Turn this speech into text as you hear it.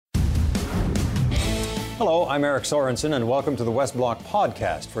Hello, I'm Eric Sorensen, and welcome to the West Block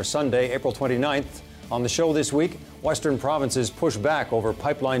podcast for Sunday, April 29th. On the show this week, Western provinces push back over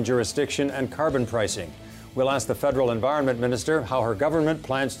pipeline jurisdiction and carbon pricing. We'll ask the federal environment minister how her government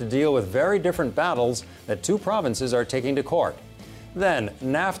plans to deal with very different battles that two provinces are taking to court. Then,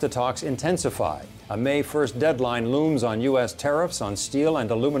 NAFTA talks intensify. A May 1st deadline looms on U.S. tariffs on steel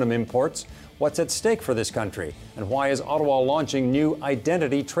and aluminum imports. What's at stake for this country? And why is Ottawa launching new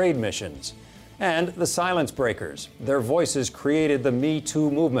identity trade missions? And the silence breakers. Their voices created the Me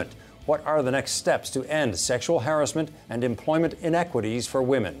Too movement. What are the next steps to end sexual harassment and employment inequities for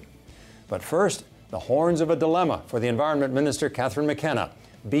women? But first, the horns of a dilemma for the Environment Minister Catherine McKenna.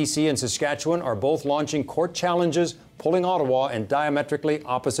 BC and Saskatchewan are both launching court challenges, pulling Ottawa in diametrically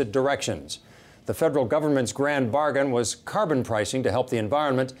opposite directions. The federal government's grand bargain was carbon pricing to help the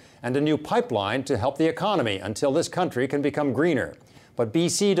environment and a new pipeline to help the economy until this country can become greener. But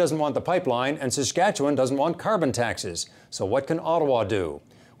BC doesn't want the pipeline and Saskatchewan doesn't want carbon taxes. So what can Ottawa do?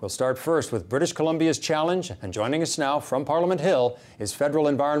 We'll start first with British Columbia's challenge, and joining us now from Parliament Hill is Federal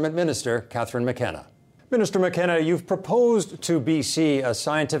Environment Minister Catherine McKenna. Minister McKenna, you've proposed to BC a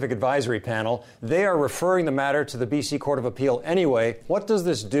scientific advisory panel. They are referring the matter to the BC Court of Appeal anyway. What does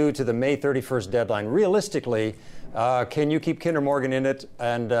this do to the May 31st deadline? Realistically, can you keep Kinder Morgan in it,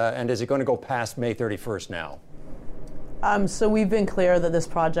 and is it going to go past May 31st now? So we've been clear that this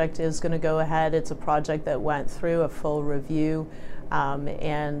project is going to go ahead. It's a project that went through a full review.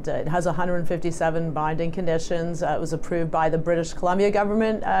 And it has 157 binding conditions. It was approved by the British Columbia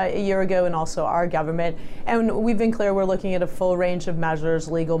government a year ago, and also our government. And we've been clear we're looking at a full range of measures,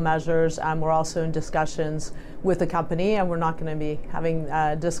 legal measures. We're also in discussions with the company, and we're not going to be having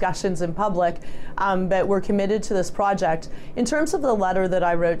discussions in public. But we're committed to this project. In terms of the letter that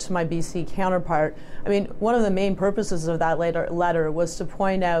I wrote to my BC counterpart, I mean, one of the main purposes of that letter was to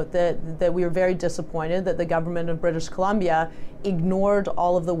point out that we were very disappointed that the government of British Columbia ignored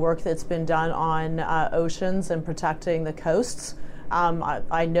all of the work that's been done on oceans and protecting the coasts.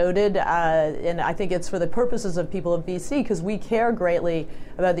 I noted, and I think it's for the purposes of people of BC, because we care greatly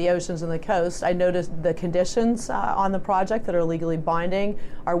about the oceans and the coast. I noticed the conditions on the project that are legally binding.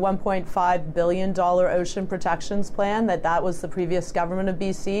 Our $1.5 billion ocean protections plan, that was the previous government of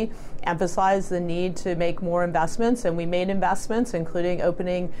BC, emphasized the need to make more investments, and we made investments, including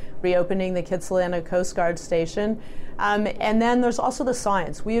reopening the Kitsilano Coast Guard Station. And then there's also the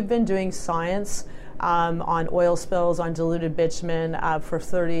science. We have been doing science on oil spills, on diluted bitumen for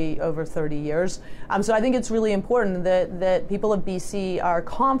over 30 years. So I think it's really important that people of BC are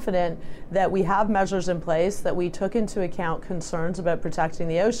confident that we have measures in place, that we took into account concerns about protecting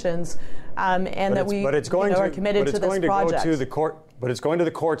the oceans, and that we are committed to this project. But it's going to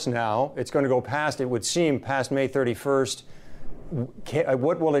the courts now. It's going to go past, it would seem, past May 31st.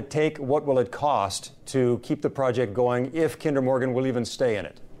 What will it take, what will it cost to keep the project going if Kinder Morgan will even stay in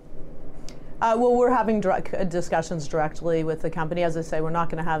it? Well, we're having discussions directly with the company. As I say, we're not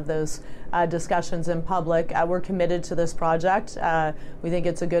going to have those discussions in public. We're committed to this project. We think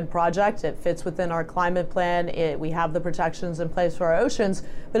it's a good project. It fits within our climate plan. We have the protections in place for our oceans,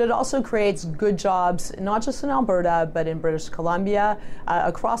 but it also creates good jobs, not just in Alberta, but in British Columbia,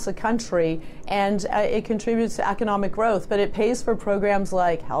 across the country, and it contributes to economic growth, but it pays for programs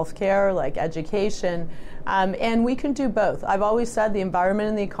like healthcare, like education, and we can do both. I've always said the environment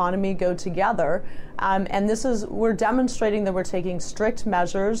and the economy go together, and we're demonstrating that we're taking strict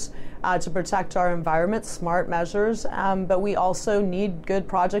measures to protect our environment, smart measures, but we also need good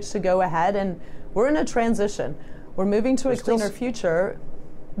projects to go ahead, and we're in a transition. We're moving to a cleaner future,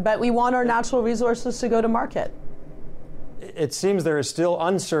 but we want our natural resources to go to market. It seems there is still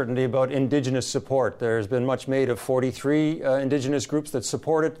uncertainty about Indigenous support. There's been much made of 43 Indigenous groups that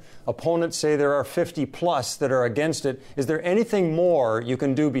support it. Opponents say there are 50 plus that are against it. Is there anything more you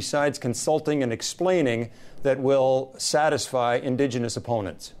can do besides consulting and explaining that will satisfy Indigenous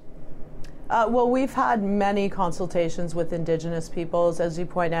opponents? Well, we've had many consultations with Indigenous peoples. As you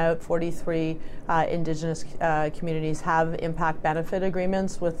point out, 43 Indigenous communities have impact benefit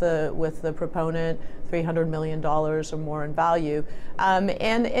agreements with the proponent, $300 million or more in value.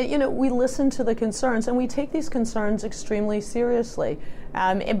 And we listen to the concerns, and we take these concerns extremely seriously.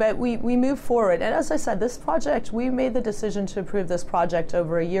 But we move forward. And as I said, this project, we made the decision to approve this project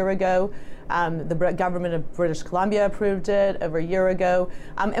over a year ago. The government of British Columbia approved it over a year ago.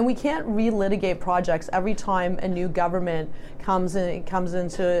 And we can't relitigate projects every time a new government comes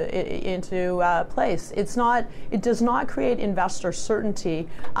into place. It does not create investor certainty,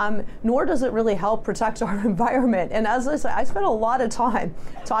 nor does it really help protect our environment. And as I said, I spent a lot of time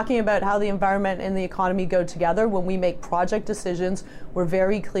talking about how the environment and the economy go together. When we make project decisions, we're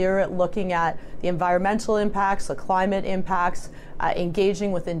very clear at looking at the environmental impacts, the climate impacts,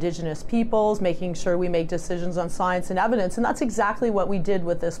 engaging with Indigenous peoples, making sure we make decisions on science and evidence. And that's exactly what we did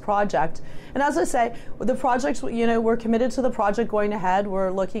with this project. And as I say, with the project, we're committed to the project going ahead.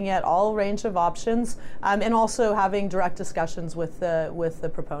 We're looking at all range of options, and also having direct discussions with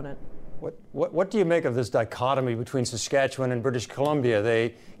the proponent. What do you make of this dichotomy between Saskatchewan and British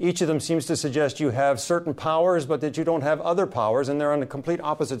Columbia? Each of them seems to suggest you have certain powers, but that you don't have other powers, and they're on the complete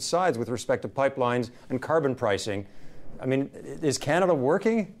opposite sides with respect to pipelines and carbon pricing. I mean, is Canada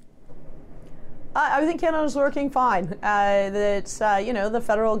working? I think Canada's working fine. The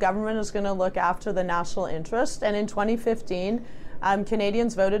federal government is going to look after the national interest, and in 2015,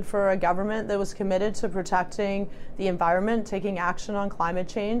 Canadians voted for a government that was committed to protecting the environment, taking action on climate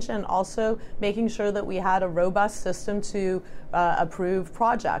change, and also making sure that we had a robust system to approve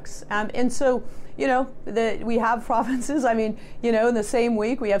projects. And so, we have provinces. I mean, in the same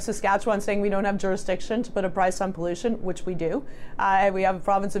week, we have Saskatchewan saying we don't have jurisdiction to put a price on pollution, which we do. We have a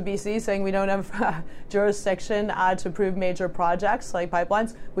province of BC saying we don't have jurisdiction to approve major projects like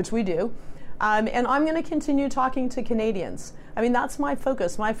pipelines, which we do. And I'm going to continue talking to Canadians. I mean, that's my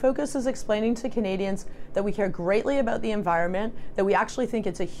focus. My focus is explaining to Canadians that we care greatly about the environment, that we actually think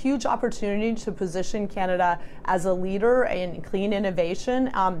it's a huge opportunity to position Canada as a leader in clean innovation.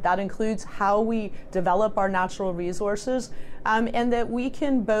 That includes how we develop our natural resources, and that we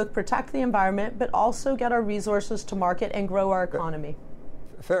can both protect the environment, but also get our resources to market and grow our economy.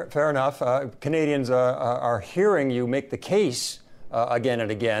 Fair enough. Canadians are hearing you make the case again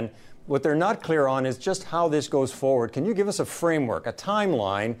and again. What they're not clear on is just how this goes forward. Can you give us a framework, a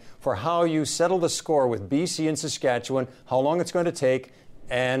timeline for how you settle the score with BC and Saskatchewan, how long it's going to take,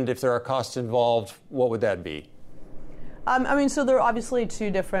 and if there are costs involved, what would that be? So there are obviously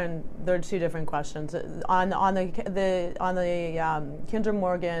two different questions. On the Kinder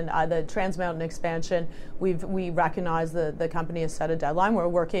Morgan, the Trans Mountain expansion, we recognize the company has set a deadline. We're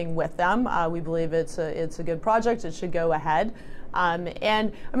working with them. We believe it's a good project. It should go ahead.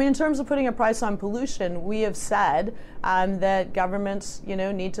 In terms of putting a price on pollution, we have said that governments,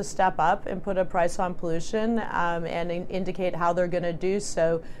 need to step up and put a price on pollution and indicate how they're going to do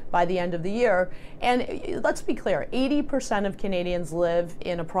so by the end of the year. And let's be clear, 80% of Canadians live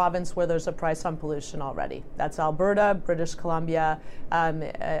in a province where there's a price on pollution already. That's Alberta, British Columbia,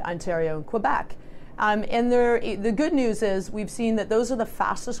 Ontario, and Quebec. The good news is we've seen that those are the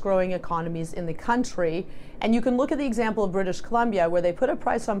fastest growing economies in the country. And you can look at the example of British Columbia, where they put a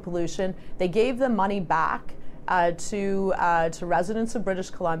price on pollution. They gave the money back to residents of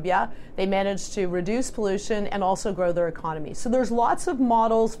British Columbia. They managed to reduce pollution and also grow their economy. So there's lots of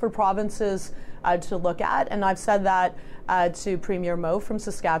models for provinces to look at. And I've said that to Premier Moe from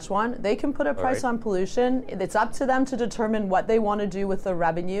Saskatchewan. They can put a price on pollution. It's up to them to determine what they want to do with the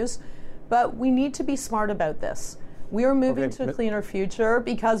revenues. But we need to be smart about this. We are moving to a cleaner future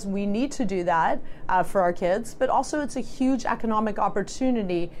because we need to do that for our kids, but also it's a huge economic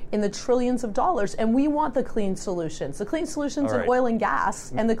opportunity in the trillions of dollars, and we want the clean solutions. The clean solutions in oil and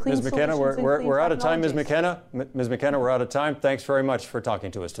gas, and the clean Ms. McKenna, solutions in we're out of time, technologies. Ms. McKenna, we're out of time. Thanks very much for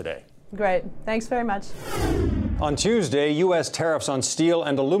talking to us today. Great. Thanks very much. On Tuesday, U.S. tariffs on steel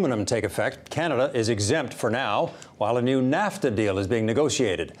and aluminum take effect. Canada is exempt for now, while a new NAFTA deal is being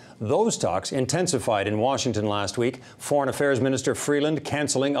negotiated. Those talks intensified in Washington last week, Foreign Affairs Minister Freeland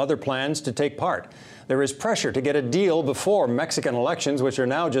canceling other plans to take part. There is pressure to get a deal before Mexican elections, which are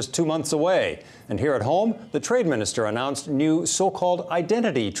now just 2 months away. And here at home, the trade minister announced new so-called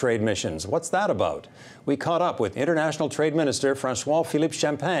identity trade missions. What's that about? We caught up with International Trade Minister François-Philippe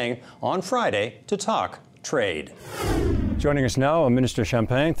Champagne on Friday to talk trade. Joining us now, Minister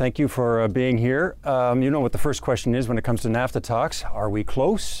Champagne, thank you for being here. You know what the first question is when it comes to NAFTA talks. Are we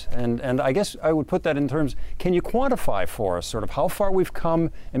close? And I guess I would put that in terms, can you quantify for us sort of how far we've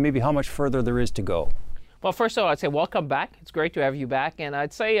come and maybe how much further there is to go? Well, first of all, I'd say welcome back. It's great to have you back. And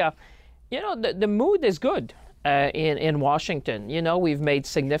I'd say, the mood is good in Washington. We've made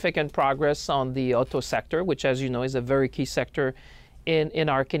significant progress on the auto sector, which, as you know, is a very key sector in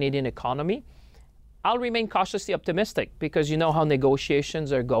our Canadian economy. I'll remain cautiously optimistic because you know how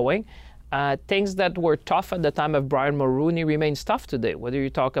negotiations are going. Things that were tough at the time of Brian Mulroney remains tough today, whether you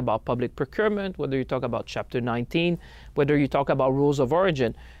talk about public procurement, whether you talk about Chapter 19, whether you talk about rules of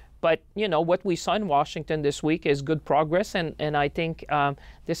origin. But, you know, what we saw in Washington this week is good progress, and I think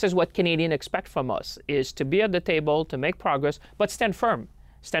this is what Canadians expect from us, is to be at the table, to make progress, but stand firm.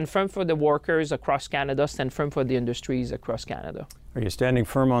 Stand firm for the workers across Canada, stand firm for the industries across Canada. Are you standing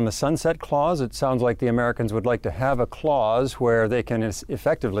firm on the sunset clause? It sounds like the Americans would like to have a clause where they can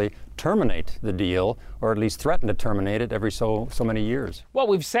effectively terminate the deal, or at least threaten to terminate it every so many years. Well,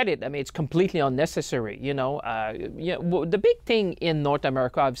 we've said it. I mean, it's completely unnecessary. The big thing in North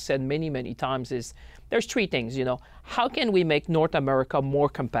America, I've said many, many times, is there's three things. How can we make North America more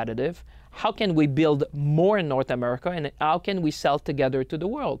competitive? How can we build more in North America? And how can we sell together to the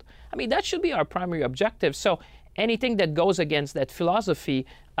world? I mean, that should be our primary objective. So anything that goes against that philosophy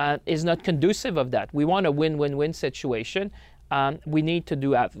is not conducive of that. We want a win-win-win situation. We need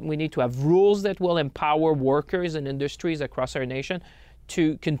to have rules that will empower workers and industries across our nation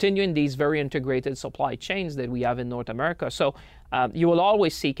to continue in these very integrated supply chains that we have in North America. So you will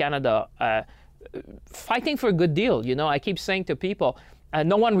always see Canada fighting for a good deal. I keep saying to people,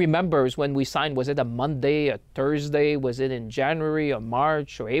 no one remembers when we signed. Was it a Monday, a Thursday? Was it in January or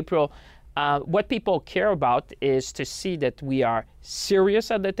March or April? What people care about is to see that we are serious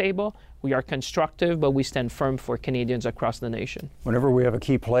at the table, we are constructive, but we stand firm for Canadians across the nation. Whenever we have a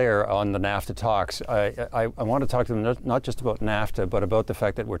key player on the NAFTA talks, I want to talk to them not just about NAFTA, but about the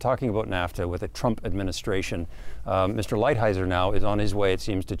fact that we're talking about NAFTA with a Trump administration. Mr. Lighthizer now is on his way, it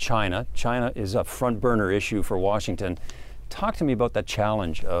seems, to China. China is a front burner issue for Washington. Talk to me about that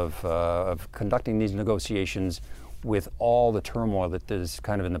challenge of conducting these negotiations with all the turmoil that is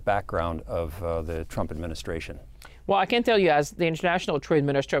kind of in the background of the Trump administration. Well, I can tell you, as the International Trade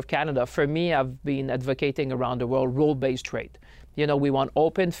Minister of Canada, for me, I've been advocating around the world rule-based trade. We want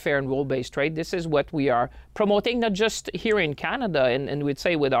open, fair, and rule-based trade. This is what we are promoting, not just here in Canada, and we'd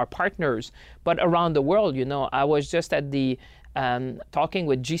say with our partners, but around the world. I was just at the talking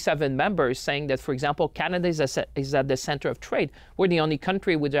with G7 members, saying that, for example, Canada is at the center of trade. We're the only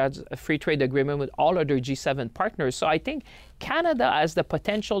country which has a free trade agreement with all other G7 partners. So I think Canada has the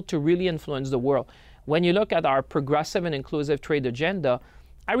potential to really influence the world. When you look at our progressive and inclusive trade agenda,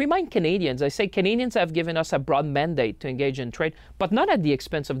 I remind Canadians, I say Canadians have given us a broad mandate to engage in trade, but not at the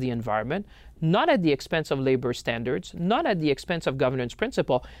expense of the environment, not at the expense of labor standards, not at the expense of governance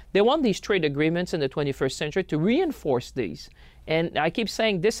principle. They want these trade agreements in the 21st century to reinforce these. And I keep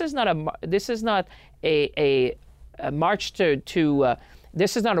saying this is not a march this is not a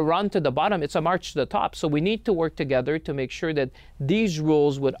run to the bottom, it's a march to the top. So we need to work together to make sure that these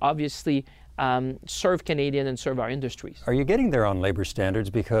rules would obviously serve Canadian and serve our industries. Are you getting there on labor standards?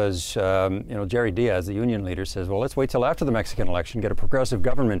 Because Jerry Diaz, the union leader, says, well, let's wait till after the Mexican election, get a progressive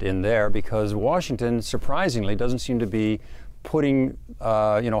government in there, because Washington, surprisingly, doesn't seem to be putting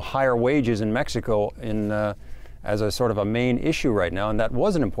higher wages in Mexico in as a sort of a main issue right now, and that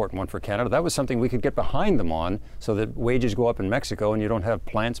was an important one for Canada. That was something we could get behind them on, so that wages go up in Mexico and you don't have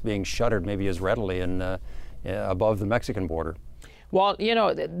plants being shuttered maybe as readily above the Mexican border. Well,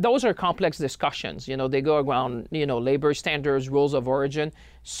 those are complex discussions. They go around, labor standards, rules of origin.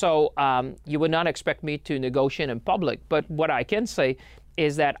 So you would not expect me to negotiate in public. But what I can say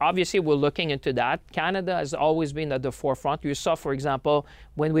is that obviously we're looking into that. Canada has always been at the forefront. You saw, for example,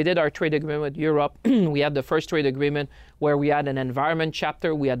 when we did our trade agreement with Europe, we had the first trade agreement where we had an environment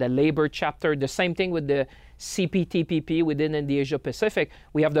chapter, we had a labor chapter. The same thing with the CPTPP we did in the Asia Pacific.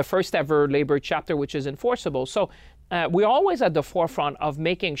 We have the first ever labor chapter, which is enforceable. So we're always at the forefront of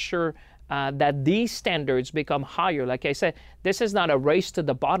making sure that these standards become higher. Like I said, this is not a race to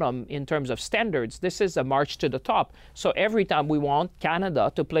the bottom in terms of standards. This is a march to the top. So every time we want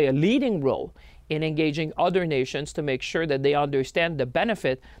Canada to play a leading role in engaging other nations to make sure that they understand the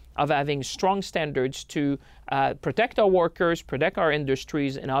benefit of having strong standards to protect our workers, protect our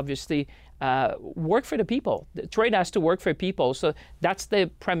industries, and obviously work for the people. The trade has to work for people. So that's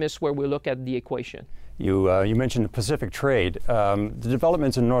the premise where we look at the equation. You mentioned the Pacific trade. The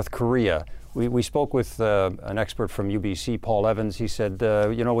developments in North Korea. We spoke with an expert from UBC, Paul Evans. He said,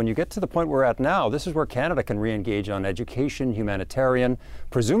 when you get to the point we're at now, this is where Canada can re-engage on education, humanitarian,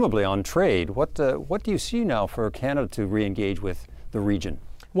 presumably on trade. What do you see now for Canada to re-engage with the region?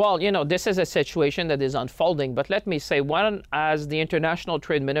 Well, this is a situation that is unfolding. But let me say, as the International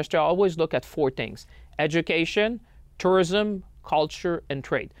Trade Minister, I always look at four things: education, tourism, culture, and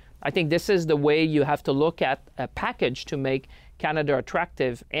trade. I think this is the way you have to look at a package to make Canada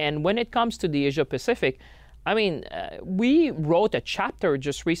attractive. And when it comes to the Asia Pacific, we wrote a chapter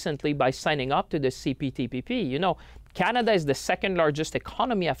just recently by signing up to the CPTPP. Canada is the second largest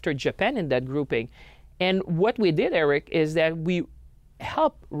economy after Japan in that grouping. And what we did, Eric, is that we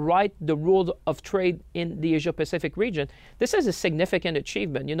help write the rule of trade in the Asia-Pacific region. This is a significant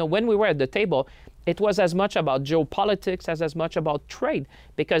achievement. You know, when we were at the table, it was as much about geopolitics as much about trade,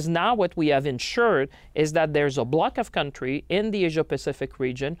 because now what we have ensured is that there's a block of country in the Asia-Pacific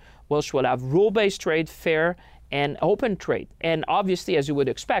region which will have rule-based trade, fair and open trade. And obviously, as you would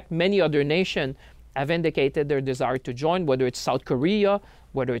expect, many other nations have indicated their desire to join, whether it's South Korea,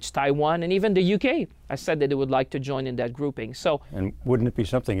 whether it's Taiwan, and even the UK has said that they would like to join in that grouping. So, and wouldn't it be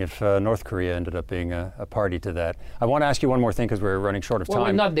something if North Korea ended up being a party to that? I want to ask you one more thing because we're running short of time. Well,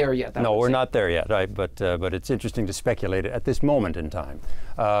 we're not there yet. No, we're not there yet, right? But it's interesting to speculate at this moment in time.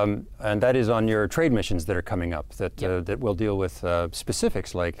 And that is on your trade missions that are coming up that, that will deal with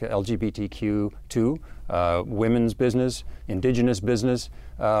specifics like LGBTQ2, women's business, indigenous business.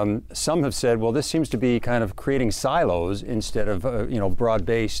 Some have said, well, this seems to be kind of creating silos instead of,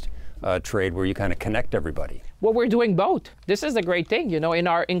 broad-based trade where you kind of connect everybody. Well, we're doing both. This is the great thing. You know, in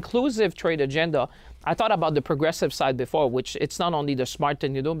our inclusive trade agenda, I thought about the progressive side before, which it's not only the smart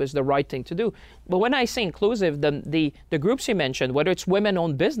thing to do, but it's the right thing to do. But when I say inclusive, the groups you mentioned, whether it's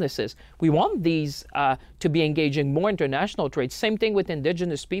women-owned businesses, we want these to be engaging more international trade. Same thing with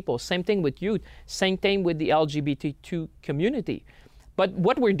indigenous people, same thing with youth, same thing with the LGBTQ community. But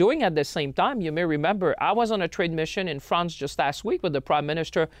what we're doing at the same time, you may remember, I was on a trade mission in France just last week with the Prime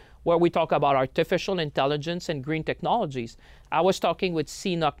Minister where we talk about artificial intelligence and green technologies. I was talking with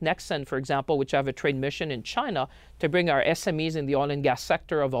CNOC Nexen, for example, which have a trade mission in China to bring our SMEs in the oil and gas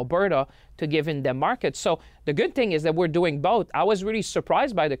sector of Alberta to give in them markets. So the good thing is that we're doing both. I was really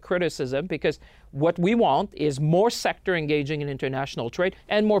surprised by the criticism because what we want is more sector engaging in international trade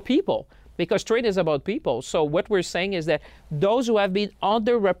and more people, because trade is about people. So what we're saying is that those who have been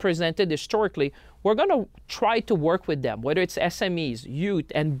underrepresented historically, we're going to try to work with them, whether it's SMEs, youth,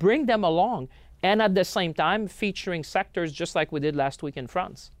 and bring them along, and at the same time featuring sectors just like we did last week in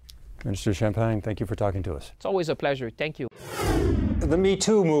France. Minister Champagne, thank you for talking to us. It's always a pleasure. Thank you. The Me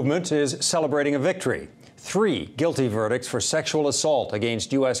Too movement is celebrating a victory. 3 guilty verdicts for sexual assault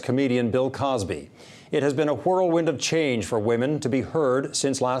against U.S. comedian Bill Cosby. It has been a whirlwind of change for women to be heard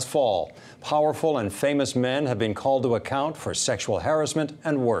since last fall. Powerful and famous men have been called to account for sexual harassment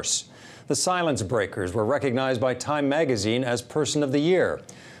and worse. The Silence Breakers were recognized by Time magazine as Person of the Year.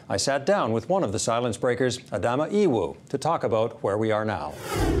 I sat down with one of the Silence Breakers, Adama Iwu, to talk about where we are now.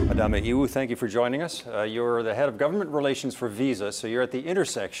 Adama Iwu, thank you for joining us. You're the head of government relations for Visa, so you're at the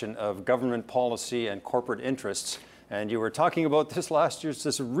intersection of government policy and corporate interests. And you were talking about this last year, just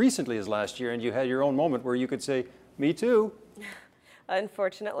as recently as last year, and you had your own moment where you could say, me too.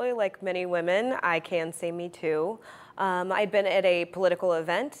 Unfortunately, like many women, I can say me too. I'd been at a political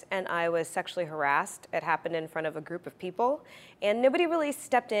event and I was sexually harassed. It happened in front of a group of people and nobody really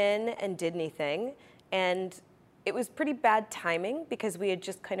stepped in and did anything. And it was pretty bad timing because we had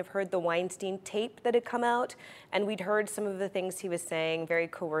just kind of heard the Weinstein tape that had come out and we'd heard some of the things he was saying, very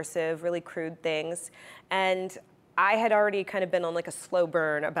coercive, really crude things. And I had already kind of been on like a slow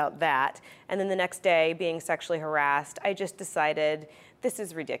burn about that. And then the next day, being sexually harassed, I just decided this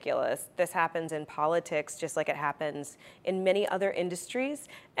is ridiculous. This happens in politics just like it happens in many other industries.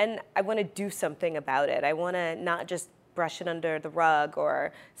 And I want to do something about it. I want to not just brush it under the rug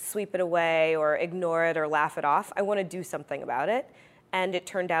or sweep it away or ignore it or laugh it off. I want to do something about it. And it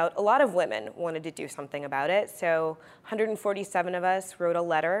turned out a lot of women wanted to do something about it. So 147 of us wrote a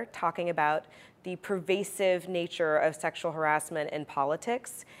letter talking about the pervasive nature of sexual harassment in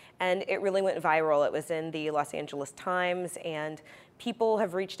politics. And it really went viral. It was in the Los Angeles Times, and people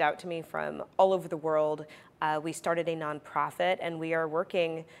have reached out to me from all over the world. We started a nonprofit, and we are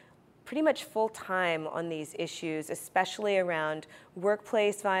working pretty much full-time on these issues, especially around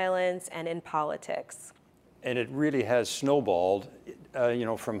workplace violence and in politics. And it really has snowballed,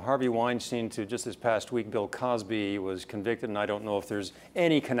 from Harvey Weinstein to just this past week, Bill Cosby was convicted, and I don't know if there's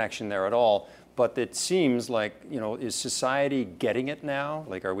any connection there at all. But it seems like, is society getting it now?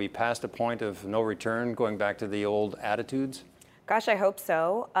 Like, are we past a point of no return, going back to the old attitudes? Gosh, I hope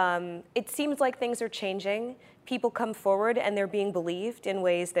so. It seems like things are changing. People come forward and they're being believed in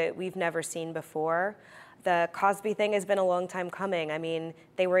ways that we've never seen before. The Cosby thing has been a long time coming. I mean,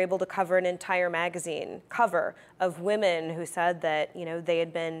 they were able to cover an entire magazine cover of women who said that, they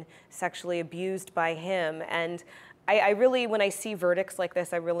had been sexually abused by him. And I really, when I see verdicts like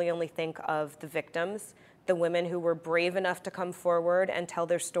this, I really only think of the victims, the women who were brave enough to come forward and tell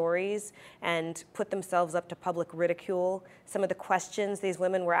their stories and put themselves up to public ridicule. Some of the questions these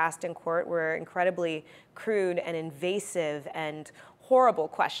women were asked in court were incredibly crude and invasive and horrible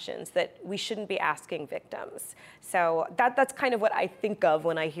questions that we shouldn't be asking victims. So that's kind of what I think of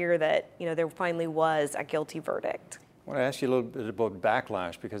when I hear that, there finally was a guilty verdict. I want to ask you a little bit about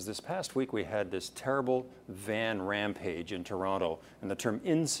backlash, because this past week we had this terrible van rampage in Toronto, and the term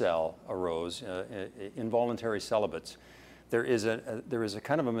incel arose, involuntary celibates. There is a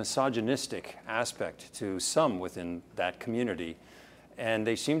kind of a misogynistic aspect to some within that community, and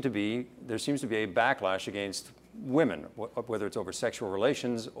there seems to be a backlash against women, whether it's over sexual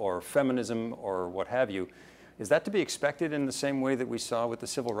relations or feminism or what have you. Is that to be expected in the same way that we saw with the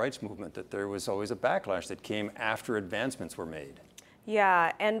civil rights movement, that there was always a backlash that came after advancements were made?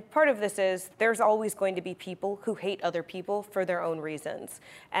 Yeah, and part of this is there's always going to be people who hate other people for their own reasons.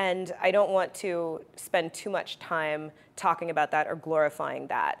 And I don't want to spend too much time talking about that or glorifying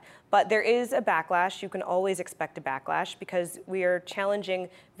that. But there is a backlash. You can always expect a backlash because we are challenging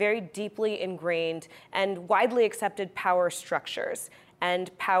very deeply ingrained and widely accepted power structures.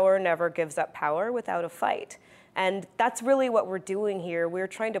 And power never gives up power without a fight. And that's really what we're doing here. We're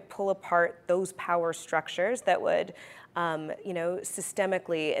trying to pull apart those power structures that would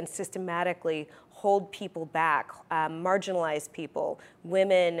systemically and systematically hold people back, marginalize people,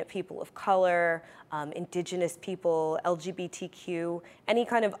 women, people of color, Indigenous people, LGBTQ, any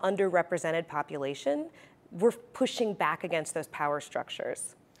kind of underrepresented population. We're pushing back against those power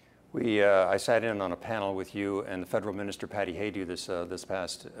structures. I sat in on a panel with you and the Federal Minister Patty Haydu this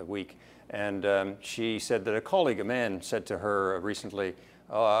past week, and she said that a man, said to her recently,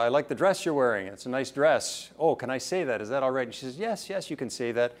 "Oh, I like the dress you're wearing. It's a nice dress. Oh, can I say that? Is that all right?" And she says, yes, you can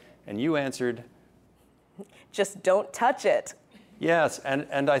say that. And you answered, "Just don't touch it." Yes,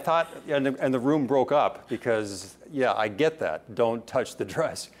 and I thought, and the room broke up because, yeah, I get that. Don't touch the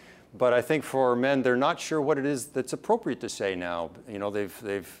dress. But I think for men, they're not sure what it is that's appropriate to say now. You know,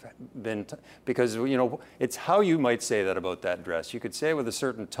 they've been, because, you know, it's how you might say that about that dress. You could say it with a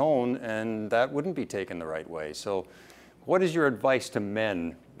certain tone, and that wouldn't be taken the right way. So what is your advice to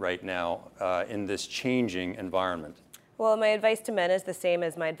men right now in this changing environment? Well, my advice to men is the same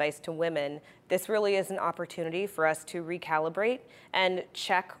as my advice to women. This really is an opportunity for us to recalibrate and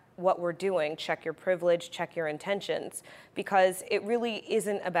check what we're doing, check your privilege, check your intentions, because it really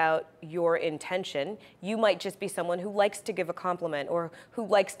isn't about your intention. You might just be someone who likes to give a compliment or who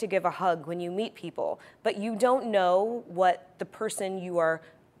likes to give a hug when you meet people, but you don't know what the person you are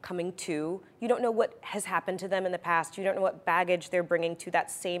coming to, you don't know what has happened to them in the past, you don't know what baggage they're bringing to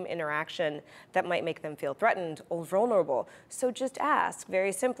that same interaction that might make them feel threatened or vulnerable. So just ask,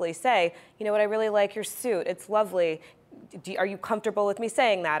 very simply, say, you know what, I really like your suit, it's lovely. Are you comfortable with me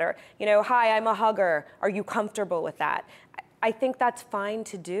saying that? Or, you know, hi, I'm a hugger. Are you comfortable with that? I think that's fine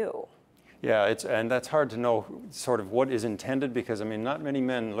to do. Yeah, and that's hard to know sort of what is intended, because I mean, not many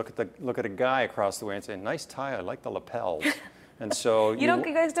men look at a guy across the way and say, "Nice tie, I like the lapels." And so you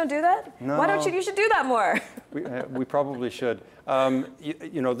guys don't do that? No. Why don't you? You should do that more. We probably should.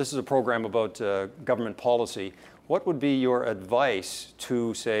 You know, this is a program about government policy. What would be your advice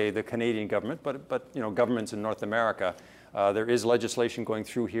to, say, the Canadian government, but you know, governments in North America? There is legislation going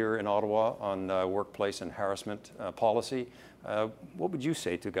through here in Ottawa on workplace and harassment policy. What would you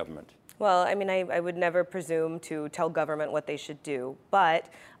say to government? Well, I mean, I would never presume to tell government what they should do, but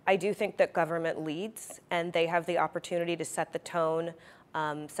I do think that government leads, and they have the opportunity to set the tone,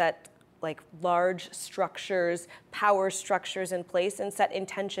 set like large structures, power structures in place, and set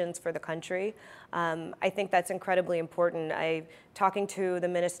intentions for the country. I think that's incredibly important. Talking to the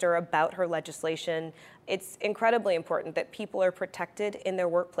minister about her legislation, it's incredibly important that people are protected in their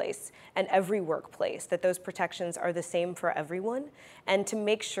workplace and every workplace, that those protections are the same for everyone. And to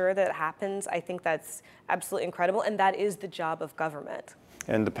make sure that it happens, I think that's absolutely incredible, and that is the job of government.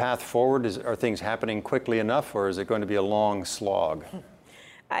 And the path forward, are things happening quickly enough, or is it going to be a long slog?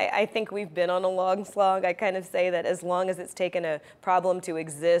 I think we've been on a long slog. I kind of say that as long as it's taken a problem to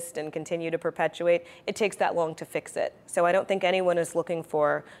exist and continue to perpetuate, it takes that long to fix it. So I don't think anyone is looking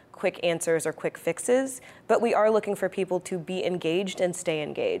for quick answers or quick fixes, but we are looking for people to be engaged and stay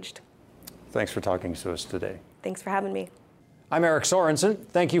engaged. Thanks for talking to us today. Thanks for having me. I'm Eric Sorensen.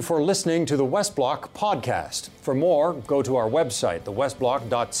 Thank you for listening to the West Block podcast. For more, go to our website,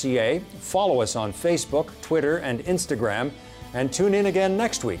 thewestblock.ca. Follow us on Facebook, Twitter, and Instagram. And tune in again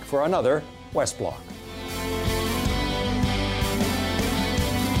next week for another West Block.